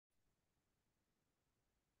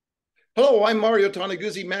Hello, I'm Mario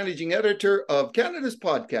Toneguzzi, managing editor of Canada's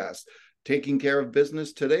podcast, taking care of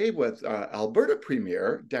business today with Alberta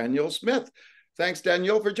Premier Danielle Smith. Thanks,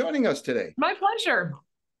 Danielle, for joining us today. My pleasure.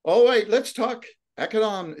 All right, let's talk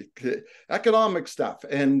economic stuff.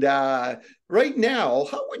 And right now,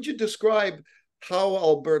 how would you describe how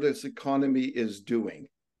Alberta's economy is doing?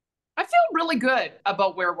 I feel really good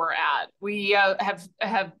about where we're at. We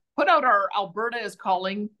have put out our Alberta is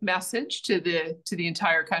calling message to the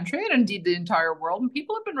entire country and indeed the entire world, and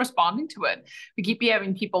people have been responding to it. We keep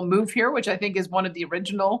having people move here, which I think is one of the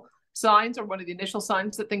original signs or one of the initial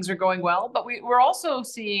signs that things are going well. But we're also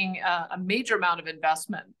seeing a major amount of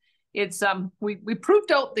investment. It's we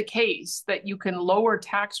proved out the case that you can lower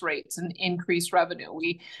tax rates and increase revenue.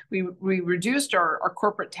 We reduced our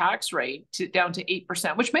corporate tax rate down to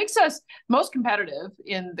 8%, which makes us most competitive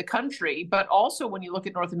in the country. But also, when you look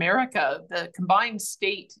at North America, the combined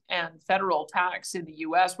state and federal tax in the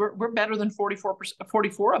U.S., we're better than 44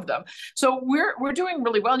 of them. So we're doing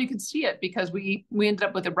really well, and you can see it because we ended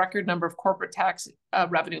up with a record number of corporate tax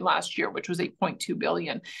revenue last year, which was 8.2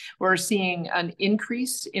 billion. We're seeing an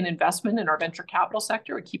increase in investment in our venture capital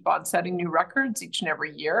sector. We keep on setting new records each and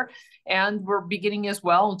every year. And we're beginning as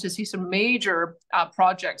well to see some major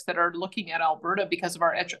projects that are looking at Alberta because of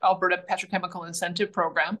our Alberta Petrochemical Incentive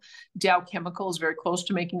Program. Dow Chemical is very close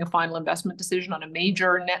to making a final investment decision on a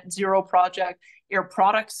major net zero project. Air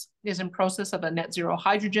Products is in process of a net zero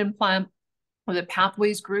hydrogen plant. The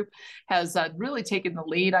Pathways Group has really taken the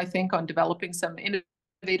lead, I think, on developing some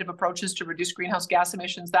innovative approaches to reduce greenhouse gas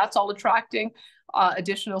emissions. That's all attracting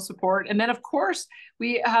additional support. And then, of course,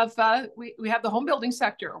 we have the home building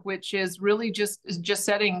sector, which is really just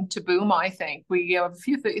setting to boom, I think. We have a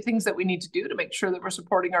few things that we need to do to make sure that we're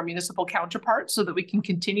supporting our municipal counterparts so that we can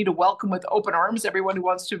continue to welcome with open arms everyone who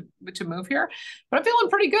wants to move here. But I'm feeling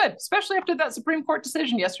pretty good, especially after that Supreme Court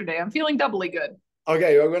decision yesterday. I'm feeling doubly good.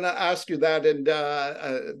 Okay, I'm going to ask you that and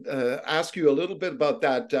ask you a little bit about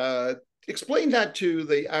that. Explain that to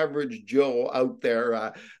the average Joe out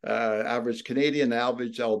there, average Canadian,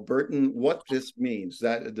 average Albertan, what this means,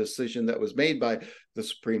 that decision that was made by the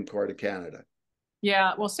Supreme Court of Canada.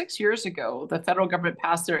 Yeah, well, 6 years ago, the federal government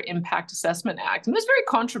passed their Impact Assessment Act, and it was very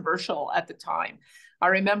controversial at the time. I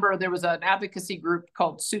remember there was an advocacy group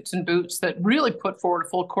called Suits and Boots that really put forward a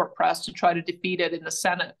full court press to try to defeat it in the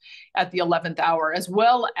Senate at the 11th hour, as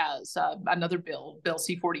well as another bill, Bill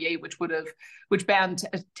C-48, which banned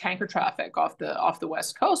tanker traffic off the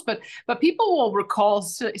West Coast. But people will recall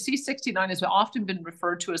C-69 has often been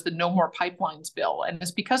referred to as the No More Pipelines bill, and it's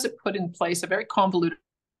because it put in place a very convoluted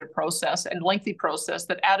process and lengthy process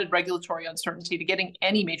that added regulatory uncertainty to getting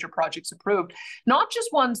any major projects approved, not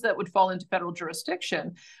just ones that would fall into federal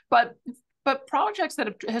jurisdiction, but projects that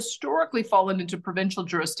have historically fallen into provincial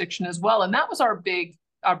jurisdiction as well. And that was our big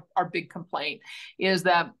complaint, is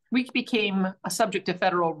that we became a subject to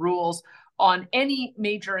federal rules on any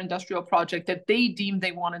major industrial project that they deemed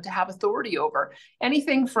they wanted to have authority over.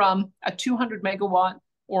 Anything from a 200 megawatt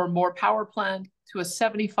or more power plant to a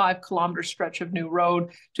 75-kilometer stretch of new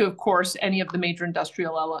road, to, of course, any of the major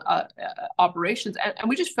industrial operations. And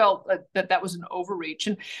we just felt that was an overreach.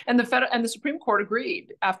 And the Supreme Court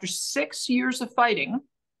agreed. After 6 years of fighting,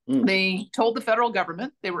 they told the federal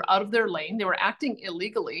government they were out of their lane, they were acting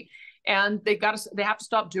illegally, and they have to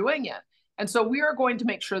stop doing it. And so we are going to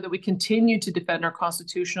make sure that we continue to defend our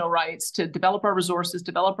constitutional rights, to develop our resources,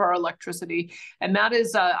 develop our electricity. And that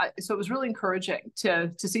is, so it was really encouraging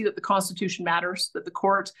to see that the Constitution matters, that the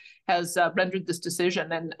court has rendered this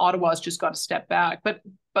decision, and Ottawa's just got to step back.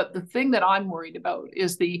 But the thing that I'm worried about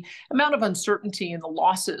is the amount of uncertainty and the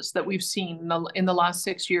losses that we've seen in the last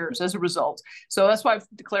 6 years as a result. So that's why I've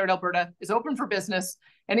declared Alberta is open for business.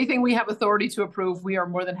 Anything we have authority to approve, we are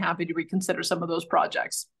more than happy to reconsider some of those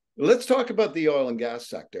projects. Let's talk about the oil and gas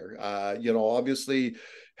sector. Obviously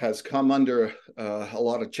has come under a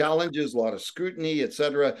lot of challenges, a lot of scrutiny, et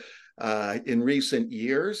cetera, in recent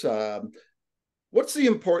years. What's the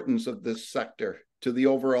importance of this sector to the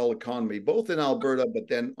overall economy, both in Alberta, but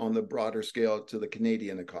then on the broader scale to the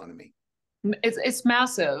Canadian economy? It's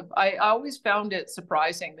massive. I always found it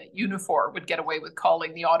surprising that Unifor would get away with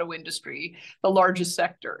calling the auto industry the largest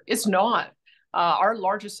sector. It's not. Our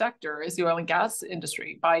largest sector is the oil and gas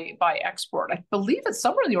industry by export. I believe it's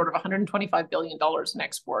somewhere in the order of $125 billion in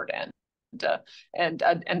export and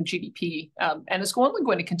GDP, and it's only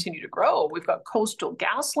going to continue to grow. We've got Coastal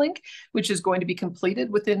GasLink, which is going to be completed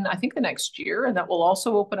within, I think, the next year, and that will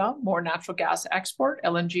also open up more natural gas export,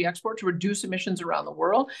 LNG export, to reduce emissions around the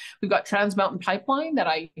world. We've got Trans Mountain Pipeline that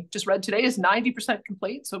I just read today is 90%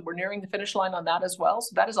 complete, so we're nearing the finish line on that as well.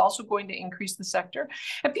 So that is also going to increase the sector,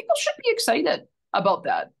 and people should be excited about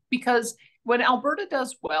that, because when Alberta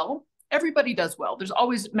does well, everybody does well. There's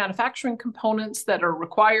always manufacturing components that are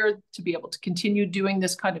required to be able to continue doing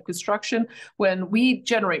this kind of construction. When we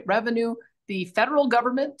generate revenue, the federal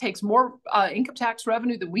government takes more income tax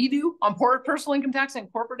revenue than we do on personal income tax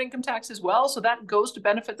and corporate income tax as well. So that goes to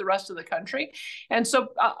benefit the rest of the country. And so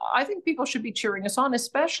I think people should be cheering us on,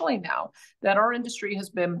 especially now that our industry has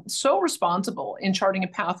been so responsible in charting a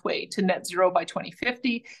pathway to net zero by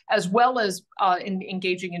 2050, as well as in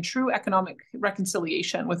engaging in true economic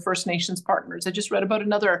reconciliation with First Nations partners. I just read about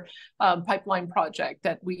another pipeline project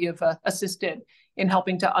that we have assisted in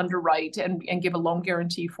helping to underwrite and give a loan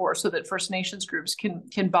guarantee for, so that First Nations groups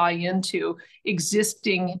can buy into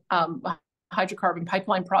existing hydrocarbon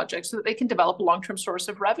pipeline projects so that they can develop a long-term source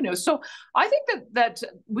of revenue. So I think that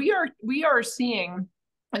we are seeing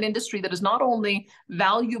an industry that is not only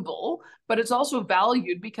valuable, but it's also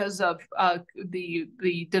valued because of the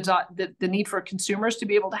need for consumers to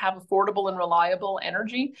be able to have affordable and reliable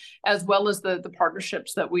energy, as well as the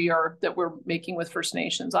partnerships that we're making with First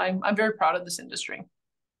Nations. I'm very proud of this industry.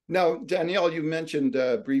 Now, Danielle, you mentioned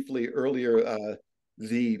briefly earlier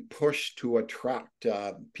the push to attract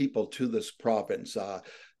people to this province.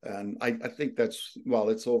 And I think that's, well,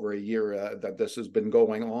 it's over a year that this has been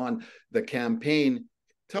going on, the campaign.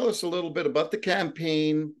 Tell us a little bit about the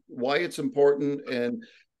campaign, why it's important, and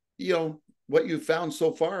what you've found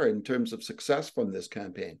so far in terms of success from this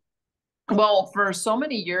campaign. Well, for so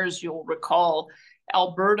many years, you'll recall,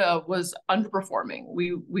 Alberta was underperforming.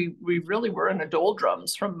 We really were in a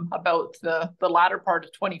doldrums from about the latter part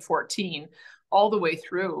of 2014 all the way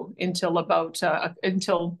through until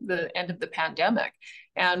until the end of the pandemic.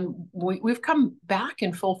 And we've come back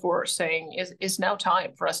in full force, saying it's now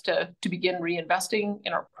time for us to begin reinvesting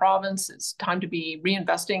in our province. It's time to be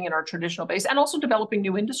reinvesting in our traditional base and also developing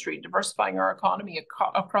new industry, diversifying our economy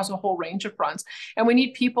across a whole range of fronts. And we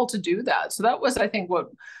need people to do that. So that was, I think, what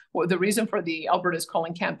the reason for the Alberta's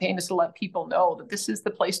Calling campaign is to let people know that this is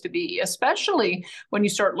the place to be, especially when you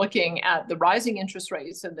start looking at the rising interest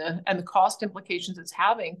rates and the cost implications it's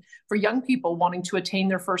having for young people wanting to attain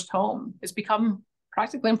their first home. It's become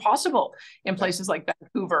practically impossible in places like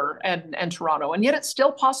Vancouver and Toronto, and yet it's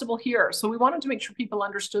still possible here. So we wanted to make sure people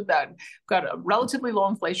understood that. We've got a relatively low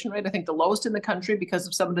inflation rate, I think the lowest in the country, because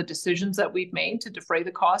of some of the decisions that we've made to defray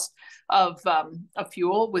the cost of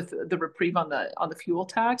fuel with the reprieve on the fuel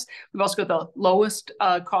tax. We've also got the lowest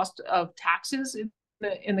cost of taxes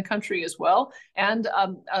in the country as well, and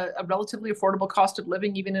a relatively affordable cost of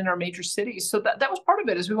living even in our major cities. So that was part of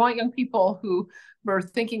it, is we want young people who were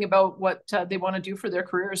thinking about what they want to do for their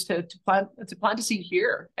careers to plant a seed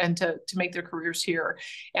here and to make their careers here.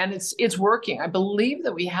 And it's working. I believe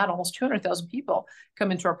that we had almost 200,000 people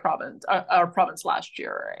come into our province last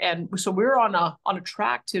year. And so we're on a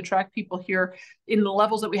track to attract people here in the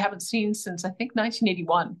levels that we haven't seen since, I think,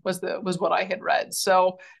 1981 was what I had read.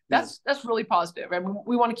 So that's really positive. And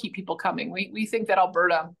we want to keep people coming. We think that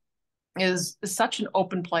Alberta is such an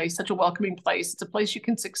open place, such a welcoming place. It's a place you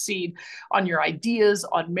can succeed on your ideas,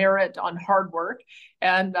 on merit, on hard work.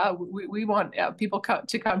 And we want people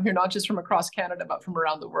to come here, not just from across Canada, but from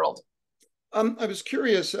around the world. I was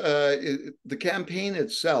curious, the campaign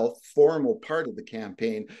itself, formal part of the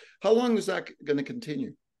campaign, how long is that going to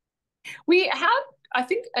continue? We had, I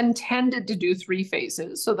think, intended to do 3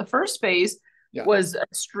 phases. So the first phase was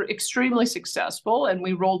extremely successful, and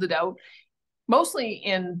we rolled it out mostly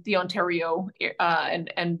in the Ontario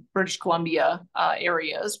and British Columbia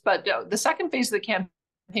areas. But the second phase of the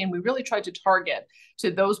campaign, we really tried to target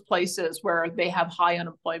to those places where they have high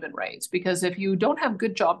unemployment rates. Because if you don't have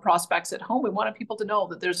good job prospects at home, we wanted people to know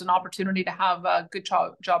that there's an opportunity to have a good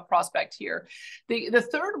job prospect here. The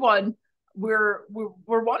third one, we're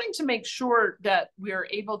wanting to make sure that we're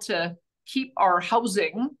able to keep our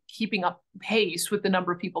housing keeping up pace with the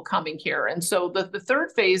number of people coming here. And so the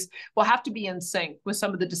third phase will have to be in sync with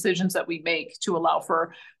some of the decisions that we make to allow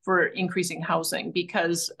for increasing housing,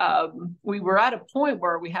 because we were at a point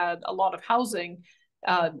where we had a lot of housing.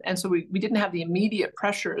 And so we didn't have the immediate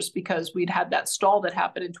pressures because we'd had that stall that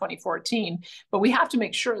happened in 2014. But we have to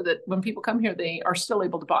make sure that when people come here, they are still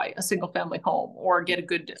able to buy a single family home or get a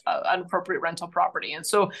good, an appropriate rental property. And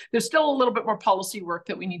so there's still a little bit more policy work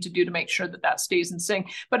that we need to do to make sure that that stays in sync.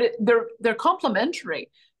 But they're complementary,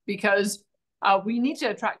 because we need to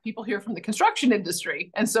attract people here from the construction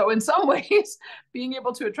industry. And so in some ways, being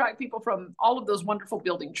able to attract people from all of those wonderful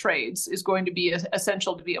building trades is going to be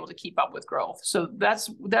essential to be able to keep up with growth. So that's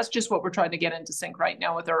just what we're trying to get into sync right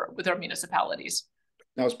now with our municipalities.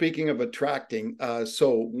 Now, speaking of attracting,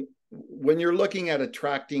 so when you're looking at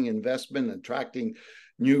attracting investment, attracting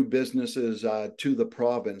new businesses to the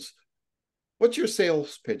province, What's your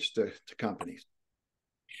sales pitch to companies?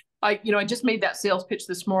 I just made that sales pitch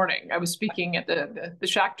this morning. I was speaking at the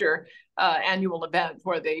Schachter annual event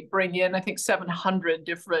where they bring in, I think, 700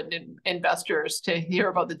 different investors to hear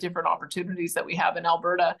about the different opportunities that we have in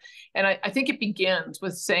Alberta. And I think it begins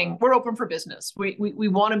with saying we're open for business. We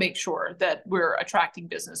want to make sure that we're attracting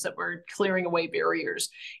business, that we're clearing away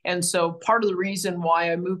barriers. And so part of the reason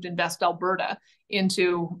why I moved Invest Alberta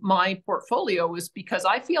into my portfolio is because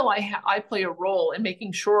I feel I play a role in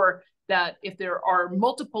making sure that if there are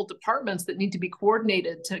multiple departments that need to be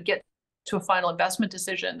coordinated to get to a final investment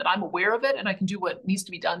decision, that I'm aware of it and I can do what needs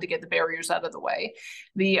to be done to get the barriers out of the way.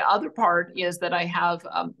 The other part is that I have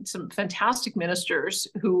some fantastic ministers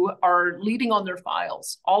who are leading on their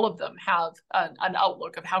files. All of them have an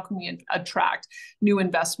outlook of how can we attract new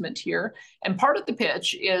investment here. And part of the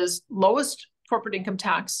pitch is lowest corporate income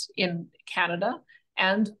tax in Canada,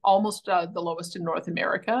 and almost the lowest in North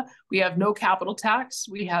America. We have no capital tax.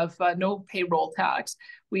 We have no payroll tax.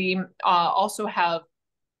 We also have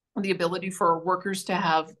the ability for workers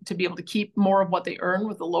to be able to keep more of what they earn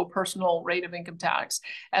with a low personal rate of income tax,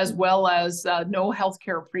 as well as no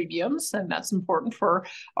healthcare premiums, and that's important for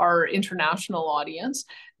our international audience.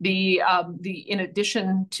 In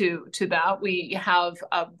addition to that, we have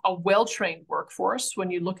a well-trained workforce. When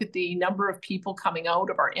you look at the number of people coming out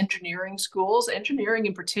of our engineering schools, engineering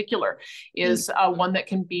in particular is one that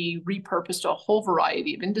can be repurposed to a whole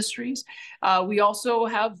variety of industries. We also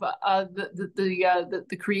have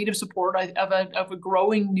the creative support of a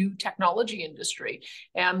growing new technology industry,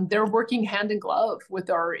 and they're working hand in glove with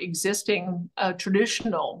our existing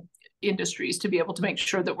traditional industries to be able to make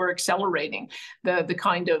sure that we're accelerating the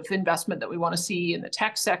kind of investment that we want to see in the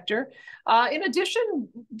tech sector. In addition,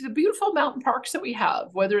 the beautiful mountain parks that we have,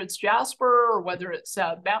 whether it's Jasper or whether it's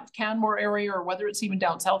Banff Canmore area or whether it's even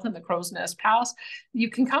down south in the Crow's Nest Pass, you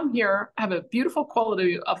can come here, have a beautiful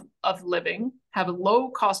quality of living, have a low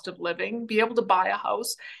cost of living, be able to buy a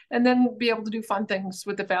house, and then be able to do fun things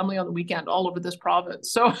with the family on the weekend all over this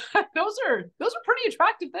province. So those are pretty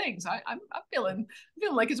attractive things. I'm feeling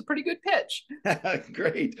like it's a pretty good pitch.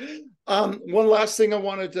 Great. One last thing I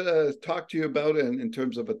wanted to talk to you about in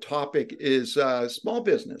terms of a topic is small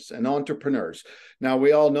business and entrepreneurs. Now,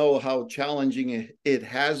 we all know how challenging it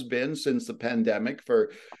has been since the pandemic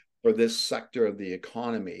for this sector of the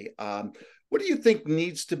economy. What do you think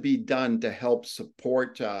needs to be done to help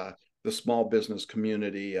support the small business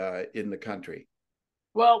community in the country?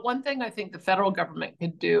 Well, one thing I think the federal government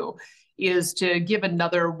could do is to give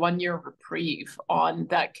another 1-year reprieve on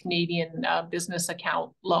that Canadian business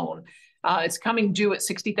account loan. It's coming due at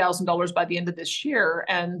 $60,000 by the end of this year,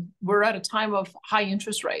 and we're at a time of high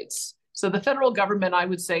interest rates. So the federal government, I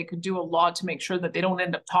would say, could do a lot to make sure that they don't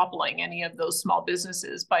end up toppling any of those small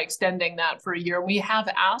businesses by extending that for a year. We have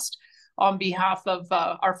asked on behalf of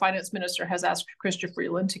our finance minister has asked Chrystia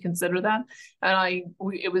Freeland to consider that. And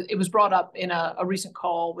it was brought up in a recent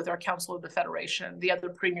call with our Council of the Federation. The other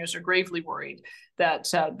premiers are gravely worried that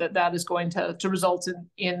that is going to result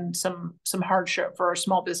in some hardship for our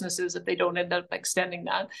small businesses if they don't end up extending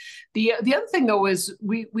that. The other thing, though, is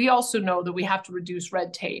we also know that we have to reduce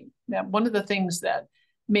red tape. Now, one of the things that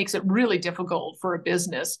makes it really difficult for a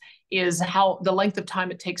business is how the length of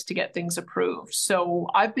time it takes to get things approved. So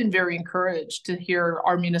I've been very encouraged to hear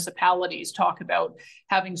our municipalities talk about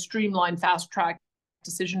having streamlined, fast-track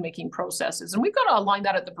decision-making processes. And we've got to align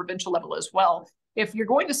that at the provincial level as well. If you're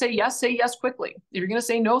going to say yes quickly. If you're going to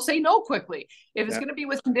say no quickly. If it's going to be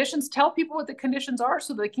with conditions, tell people what the conditions are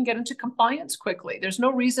so they can get into compliance quickly. There's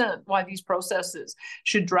no reason why these processes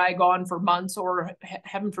should drag on for months or,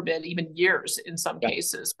 heaven forbid, even years in some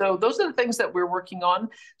cases. So those are the things that we're working on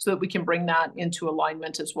so that we can bring that into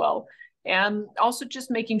alignment as well. And also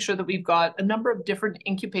just making sure that we've got a number of different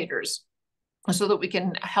incubators so that we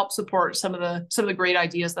can help support some of the great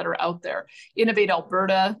ideas that are out there. Innovate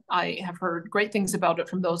Alberta, I have heard great things about it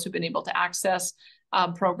from those who've been able to access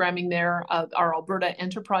programming there. Our Alberta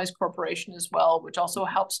Enterprise Corporation as well, which also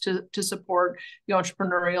helps to support the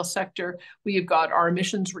entrepreneurial sector. We've got our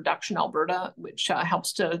Emissions Reduction Alberta, which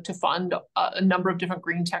helps to fund a number of different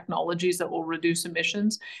green technologies that will reduce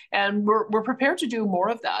emissions. And we're prepared to do more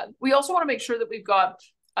of that. We also want to make sure that we've got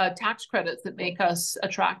tax credits that make us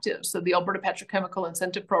attractive. So the Alberta Petrochemical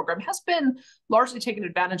Incentive Program has been largely taken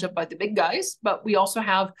advantage of by the big guys, but we also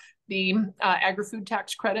have the agri-food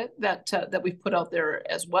tax credit that we've put out there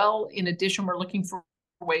as well. In addition, we're looking for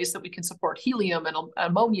ways that we can support helium and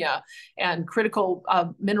ammonia and critical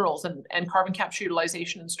minerals and carbon capture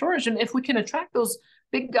utilization and storage. And if we can attract those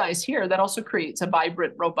big guys here, that also creates a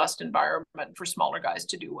vibrant, robust environment for smaller guys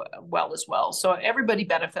to do well as well. So everybody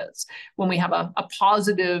benefits when we have a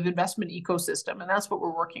positive investment ecosystem. And that's what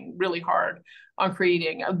we're working really hard on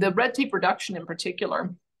creating. The red tape reduction in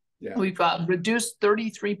particular, yeah. We've reduced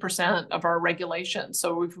 33% of our regulations.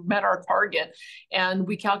 So we've met our target, and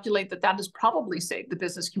we calculate that that has probably saved the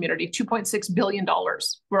business community $2.6 billion.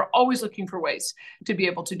 We're always looking for ways to be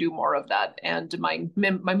able to do more of that. And my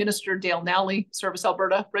minister, Dale Nally, Service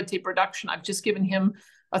Alberta, red tape reduction, I've just given him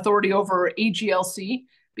authority over AGLC,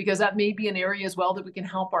 because that may be an area as well that we can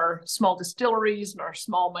help our small distilleries and our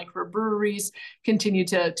small microbreweries continue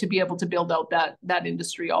to be able to build out that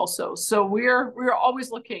industry also. So we're always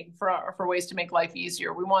looking for ways to make life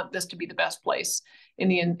easier. We want this to be the best place in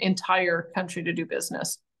the entire country to do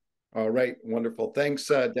business. All right, wonderful. Thanks,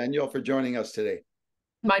 Danielle, for joining us today.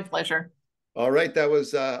 My pleasure. All right, that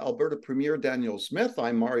was Alberta Premier Danielle Smith.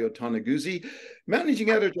 I'm Mario Toneguzzi, Managing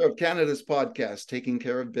Editor of Canada's podcast, Taking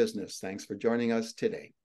Care of Business. Thanks for joining us today.